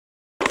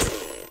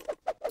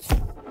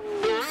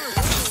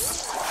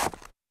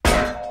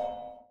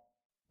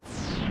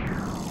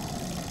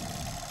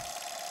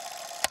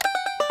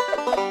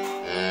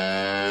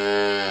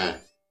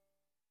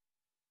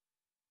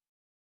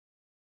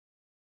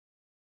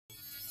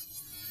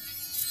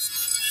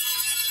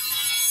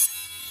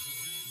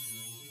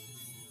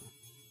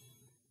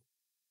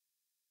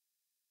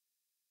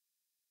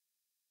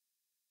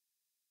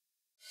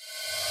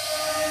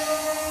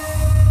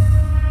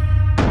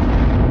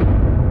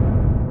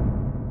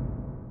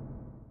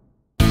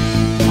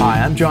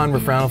I'm John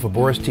Rafrano for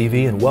Boris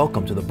TV, and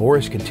welcome to the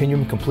Boris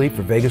Continuum Complete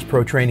for Vegas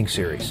Pro Training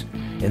Series.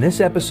 In this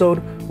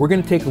episode, we're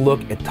going to take a look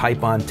at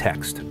TypeOn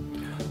Text.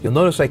 You'll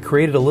notice I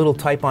created a little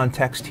TypeOn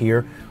Text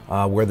here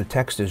where the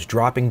text is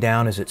dropping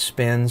down as it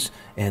spins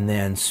and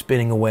then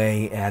spinning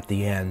away at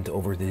the end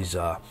over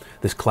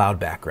this cloud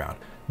background.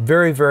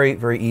 Very, very,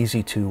 very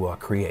easy to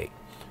create.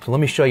 So let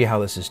me show you how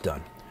this is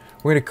done.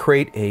 We're going to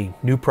create a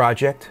new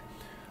project.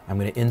 I'm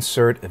going to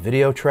insert a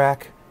video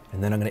track,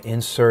 and then I'm going to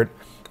insert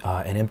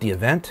an empty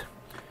event.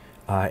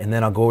 And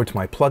then I'll go over to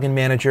my plugin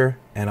manager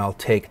and I'll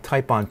take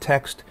TypeOn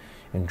Text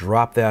and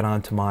drop that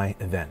onto my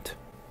event.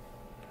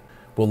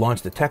 We'll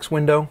launch the text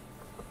window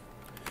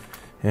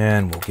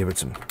and we'll give it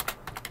some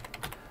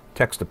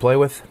text to play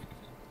with.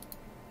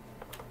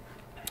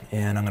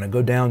 And I'm going to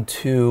go down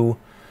to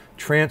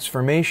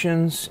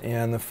transformations,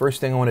 and the first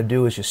thing I want to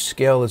do is just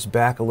scale this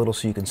back a little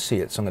so you can see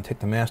it. So I'm going to take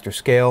the master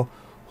scale,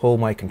 hold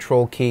my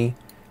control key,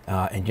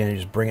 and then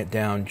just bring it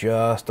down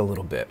just a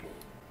little bit.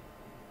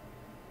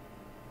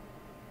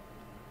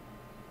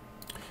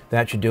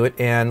 That should do it.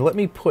 And let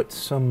me put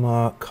some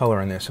color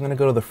on this. I'm going to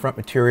go to the front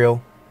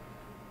material.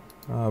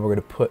 We're going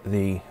to put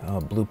the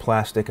blue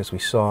plastic as we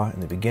saw in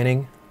the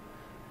beginning.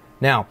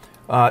 Now,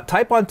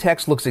 TypeOn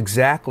Text looks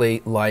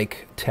exactly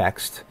like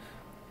text.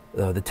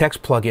 The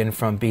text plugin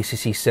from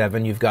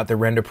BCC7. You've got the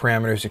render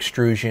parameters,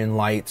 extrusion,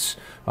 lights,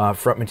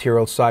 front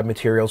materials, side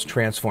materials,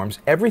 transforms.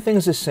 Everything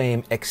is the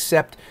same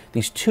except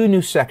these two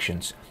new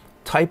sections,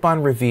 Type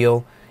On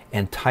Reveal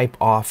and Type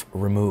Off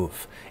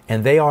Remove.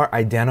 And they are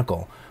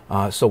identical.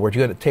 So we're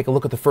going to take a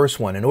look at the first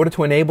one. In order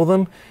to enable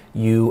them,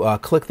 you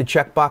click the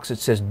checkbox that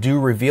says Do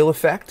Reveal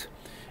Effect,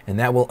 and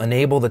that will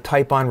enable the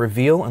Type On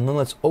Reveal. And then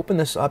let's open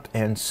this up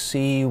and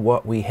see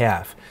what we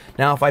have.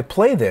 Now, if I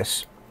play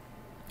this,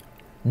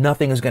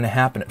 nothing is going to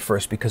happen at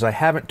first because I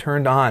haven't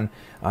turned on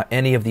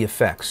any of the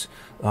effects.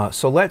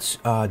 So let's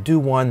do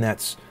one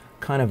that's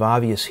kind of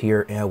obvious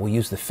here, and we'll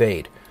use the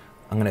fade.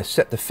 I'm going to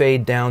set the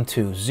fade down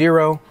to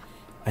 0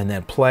 and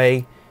then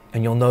play,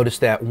 and you'll notice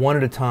that one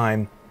at a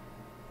time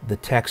the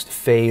text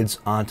fades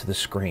onto the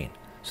screen.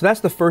 So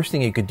that's the first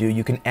thing you could do.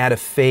 You can add a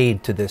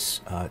fade to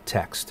this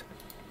text.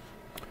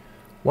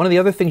 One of the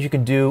other things you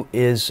can do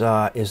is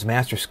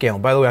master scale.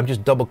 And by the way, I'm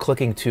just double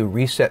clicking to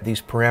reset these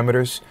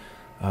parameters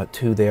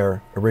to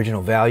their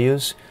original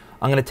values.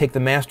 I'm going to take the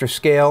master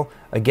scale.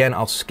 Again,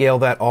 I'll scale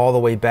that all the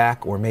way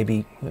back, or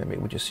maybe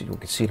we can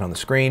see it on the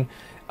screen,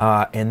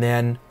 and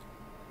then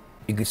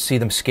you can see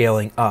them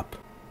scaling up.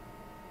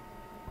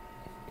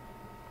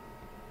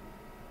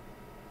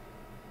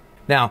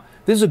 Now,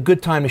 this is a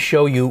good time to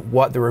show you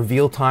what the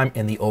reveal time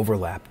and the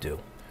overlap do.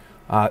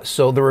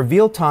 So the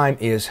reveal time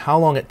is how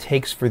long it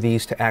takes for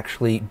these to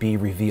actually be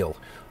revealed.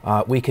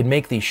 We can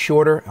make these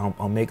shorter.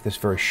 I'll make this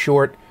very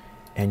short,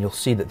 and you'll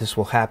see that this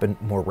will happen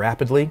more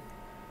rapidly,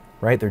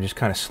 right? They're just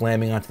kind of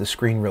slamming onto the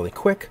screen really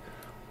quick.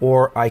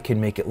 Or I can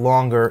make it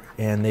longer,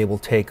 and they will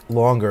take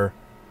longer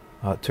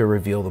to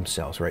reveal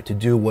themselves, right? To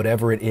do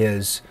whatever it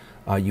is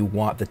you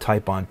want the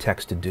TypeOn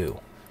Text to do.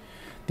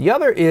 The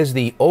other is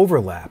the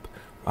overlap.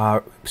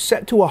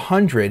 Set to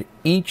 100,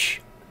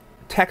 each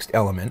text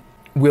element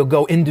will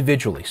go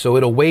individually. So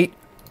it'll wait.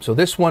 So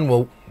this one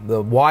will,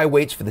 the Y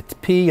waits for the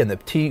P and the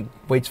T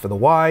waits for the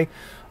Y.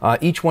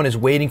 Each one is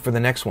waiting for the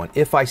next one.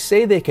 If I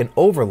say they can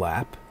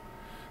overlap,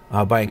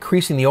 by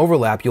increasing the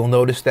overlap, you'll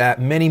notice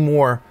that many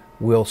more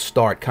will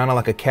start, kind of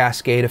like a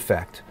cascade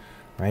effect,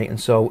 right?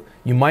 And so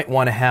you might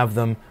want to have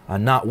them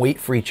not wait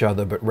for each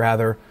other, but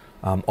rather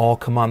all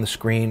come on the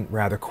screen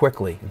rather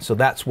quickly. And so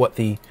that's what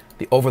the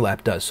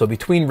overlap does. So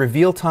between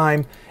reveal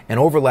time and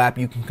overlap,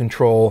 you can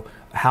control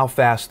how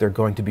fast they're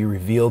going to be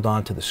revealed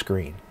onto the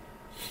screen.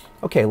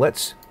 Okay,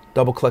 let's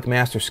double click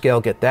master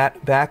scale, get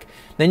that back.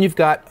 Then you've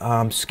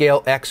got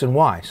scale X and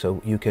Y.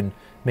 So you can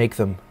make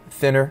them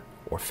thinner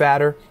or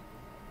fatter.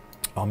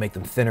 I'll make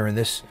them thinner in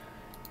this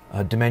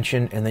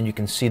dimension, and then you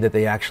can see that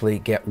they actually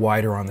get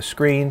wider on the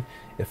screen.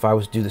 If I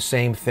was to do the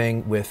same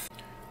thing with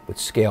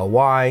scale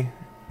Y,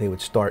 they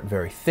would start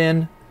very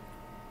thin,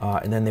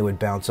 and then they would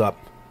bounce up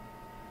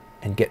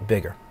and get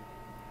bigger.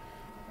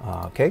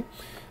 Okay,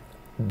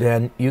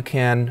 then you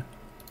can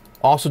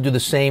also do the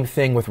same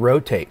thing with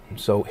rotate.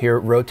 So here,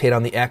 rotate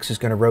on the X is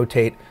going to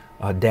rotate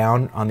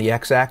down on the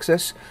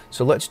X-axis.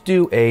 So let's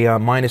do a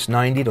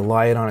 -90 to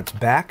lie it on its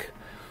back,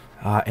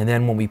 and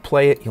then when we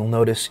play it, you'll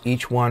notice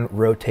each one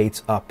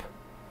rotates up,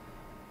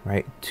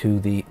 right, to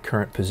the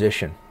current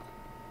position.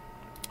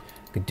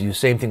 You could do the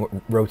same thing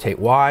with rotate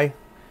Y.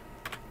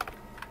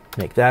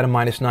 Make that a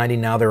 -90.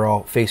 Now they're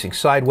all facing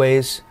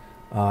sideways.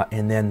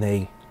 And then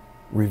they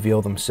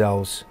reveal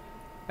themselves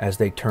as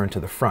they turn to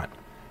the front.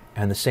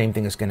 And the same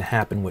thing is going to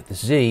happen with the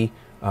Z,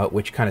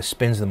 which kind of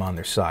spins them on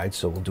their sides.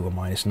 So we'll do a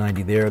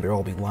 -90 there. They'll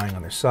all be lying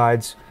on their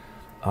sides.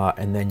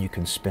 And then you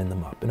can spin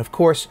them up. And of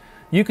course,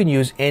 you can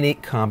use any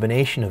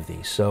combination of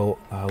these. So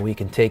we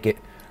can take it,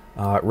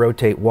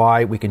 rotate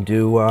Y. We can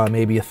do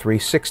maybe a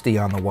 360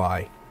 on the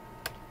Y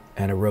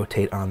and a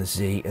rotate on the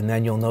Z. And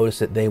then you'll notice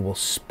that they will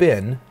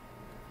spin,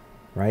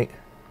 right,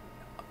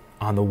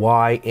 on the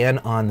Y and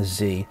on the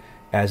Z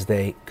as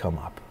they come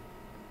up.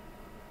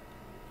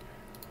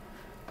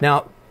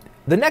 Now,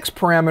 the next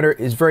parameter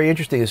is very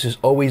interesting. This is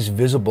always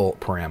visible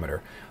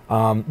parameter.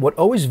 What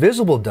always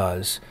visible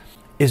does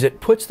is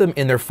it puts them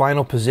in their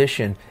final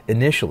position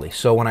initially.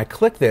 So when I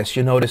click this,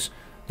 you notice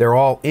they're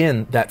all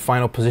in that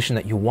final position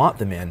that you want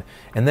them in.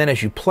 And then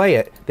as you play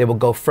it, they will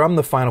go from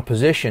the final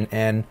position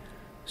and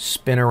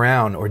spin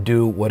around or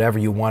do whatever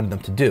you wanted them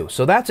to do.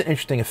 So that's an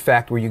interesting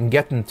effect where you can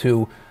get them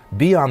to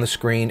be on the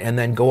screen and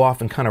then go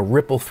off and kind of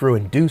ripple through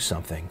and do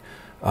something,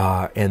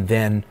 and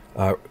then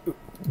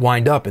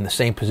wind up in the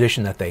same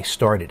position that they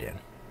started in.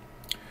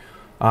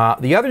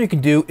 The other you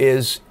can do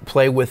is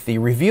play with the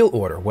reveal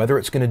order, whether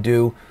it's going to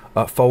do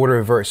forward or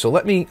reverse. So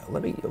let me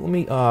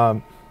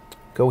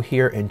go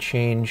here and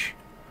change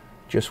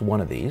just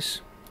one of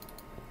these.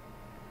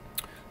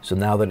 So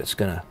now that it's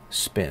going to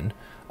spin.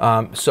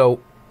 So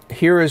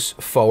here is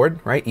forward,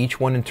 right? Each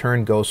one in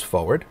turn goes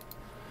forward.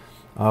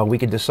 We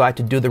can decide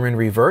to do them in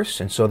reverse,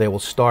 and so they will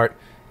start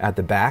at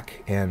the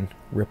back and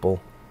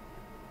ripple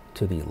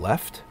to the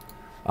left.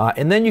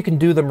 And then you can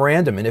do them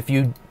random, and if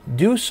you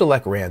do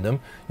select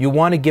random, you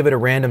want to give it a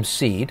random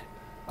seed,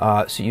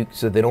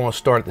 so they don't all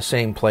start at the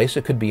same place.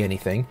 It could be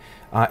anything,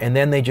 and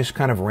then they just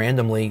kind of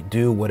randomly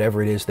do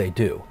whatever it is they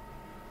do,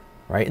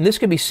 right? And this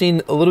can be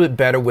seen a little bit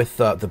better with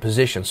the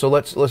position. So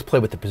let's play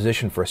with the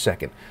position for a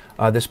second.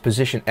 This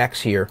position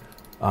X here.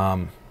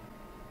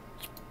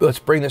 Let's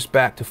bring this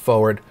back to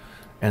forward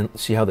and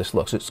see how this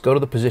looks. Let's go to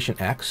the position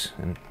X,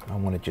 and I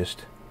want to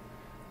just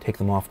take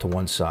them off to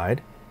one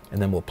side, and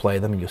then we'll play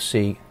them, and you'll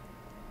see,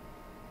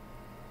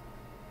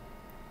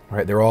 all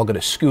right, they're all going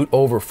to scoot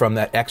over from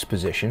that X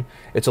position.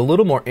 It's a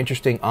little more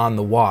interesting on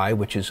the Y,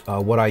 which is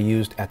what I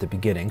used at the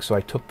beginning. So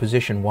I took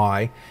position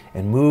Y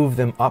and moved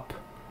them up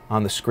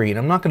on the screen.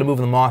 I'm not going to move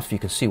them off so you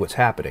can see what's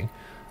happening.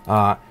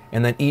 And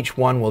then each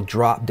one will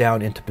drop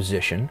down into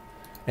position.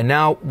 And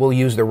now we'll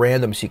use the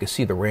random so you can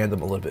see the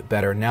random a little bit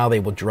better. Now they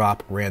will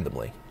drop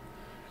randomly.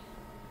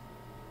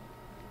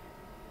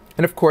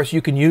 And of course,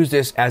 you can use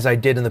this as I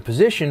did in the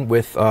position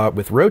with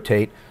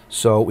rotate.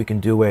 So we can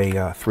do a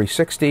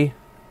 360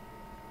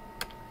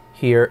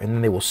 here, and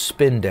then they will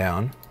spin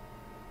down.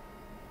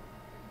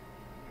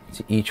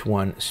 See each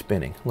one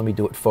spinning. Let me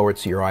do it forward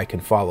so your eye can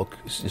follow.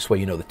 This way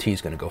you know the T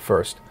is going to go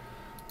first.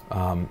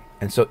 And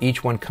so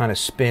each one kind of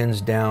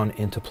spins down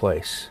into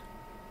place.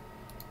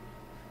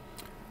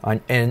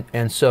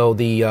 And so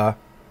the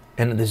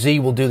Z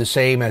will do the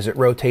same as it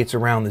rotates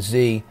around the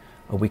Z.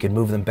 We can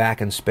move them back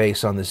in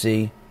space on the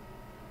Z,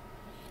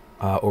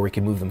 or we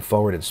can move them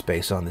forward in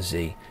space on the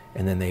Z,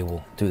 and then they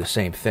will do the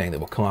same thing. They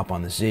will come up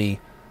on the Z,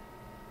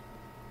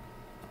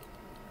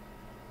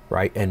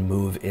 right, and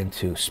move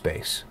into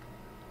space.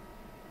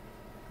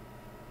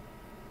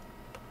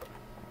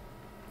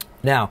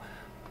 Now,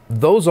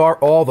 those are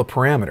all the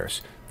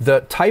parameters.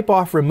 The type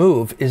off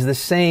remove is the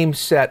same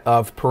set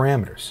of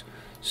parameters.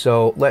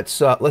 So let's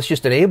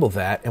just enable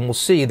that, and we'll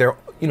see they're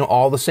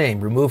all the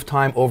same. Remove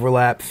time,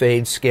 overlap,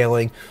 fade,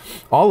 scaling,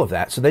 all of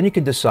that. So then you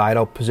can decide,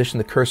 I'll position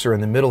the cursor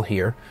in the middle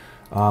here.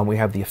 We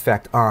have the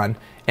effect on,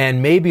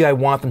 and maybe I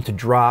want them to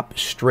drop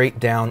straight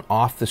down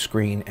off the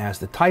screen as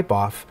the type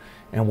off.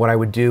 And what I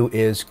would do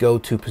is go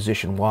to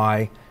position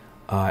Y,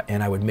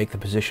 and I would make the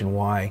position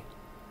Y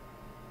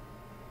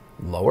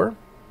lower.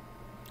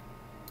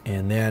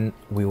 And then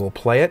we will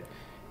play it,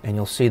 and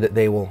you'll see that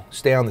they will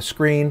stay on the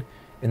screen,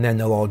 and then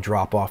they'll all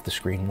drop off the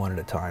screen one at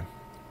a time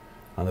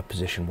on the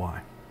position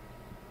Y.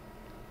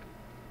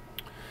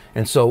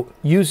 And so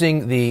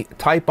using the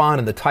type on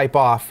and the type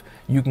off,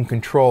 you can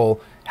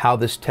control how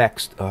this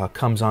text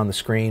comes on the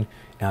screen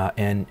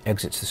and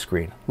exits the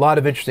screen. A lot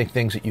of interesting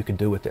things that you can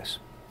do with this.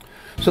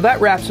 So that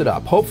wraps it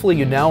up. Hopefully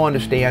you now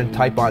understand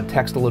TypeOn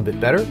Text a little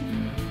bit better.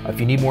 If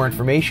you need more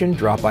information,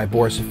 drop by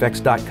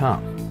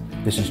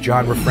BorisFX.com. This is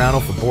John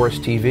Rafrano for Boris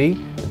TV.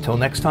 Until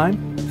next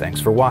time,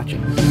 thanks for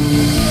watching.